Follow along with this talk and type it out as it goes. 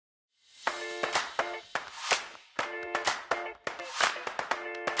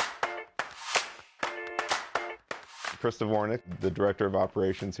Chris Dvornik, the Director of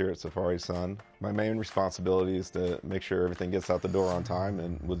Operations here at Safari Sun. My main responsibility is to make sure everything gets out the door on time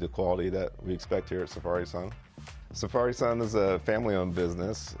and with the quality that we expect here at Safari Sun. Safari Sun is a family-owned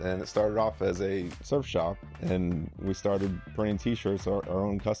business, and it started off as a surf shop, and we started printing t-shirts, our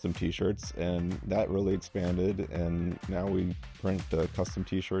own custom t-shirts, and that really expanded, and now we print custom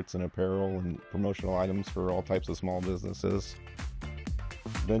t-shirts and apparel and promotional items for all types of small businesses.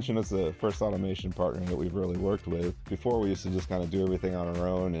 Vention is the first automation partner that we've really worked with. Before, we used to just kind of do everything on our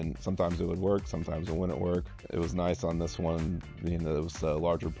own, and sometimes it would work, sometimes it wouldn't work. It was nice on this one, being that it was a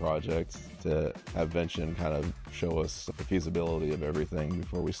larger project, to have Vention kind of show us the feasibility of everything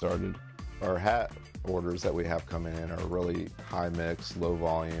before we started. Our hat orders that we have coming in are really high mix, low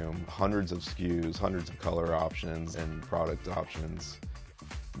volume, hundreds of SKUs, hundreds of color options and product options.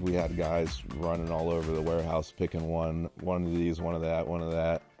 We had guys running all over the warehouse, picking one of these, one of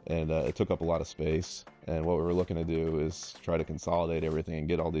that, and it took up a lot of space. And what we were looking to do is try to consolidate everything and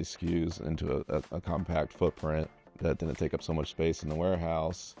get all these SKUs into a compact footprint that didn't take up so much space in the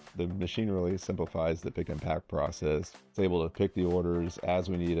warehouse. The machine really simplifies the pick and pack process. It's able to pick the orders as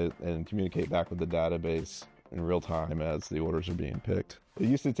we need it and communicate back with the database in real time as the orders are being picked. It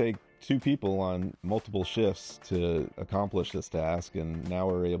used to take 2 people on multiple shifts to accomplish this task, and now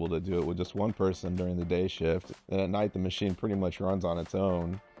we're able to do it with just 1 person during the day shift. And at night, the machine pretty much runs on its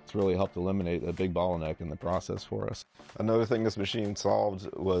own. It's really helped eliminate a big bottleneck in the process for us. Another thing this machine solved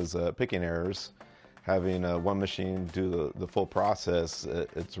was picking errors. Having one machine do the full process,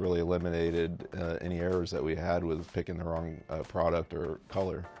 it's really eliminated any errors that we had with picking the wrong product or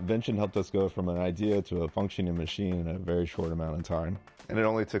color. Vention helped us go from an idea to a functioning machine in a very short amount of time. And it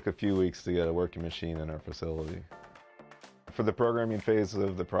only took a few weeks to get a working machine in our facility. For the programming phase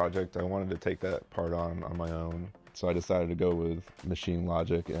of the project, I wanted to take that part on my own. So I decided to go with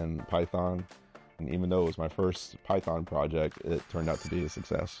MachineLogic and Python. And even though it was my first Python project, it turned out to be a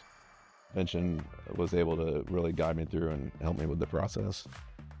success. Vention was able to really guide me through and help me with the process.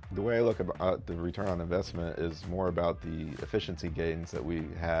 The way I look at the return on investment is more about the efficiency gains that we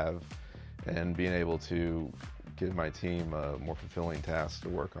have and being able to give my team a more fulfilling task to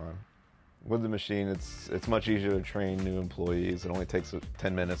work on. With the machine, it's much easier to train new employees. It only takes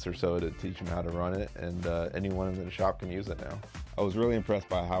 10 minutes or so to teach them how to run it, and anyone in the shop can use it now. I was really impressed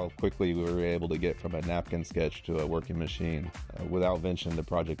by how quickly we were able to get from a napkin sketch to a working machine. Without Vention, the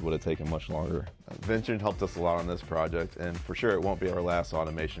project would have taken much longer. Vention helped us a lot on this project, and for sure it won't be our last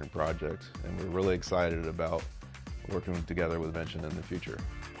automation project. And we're really excited about working together with Vention in the future.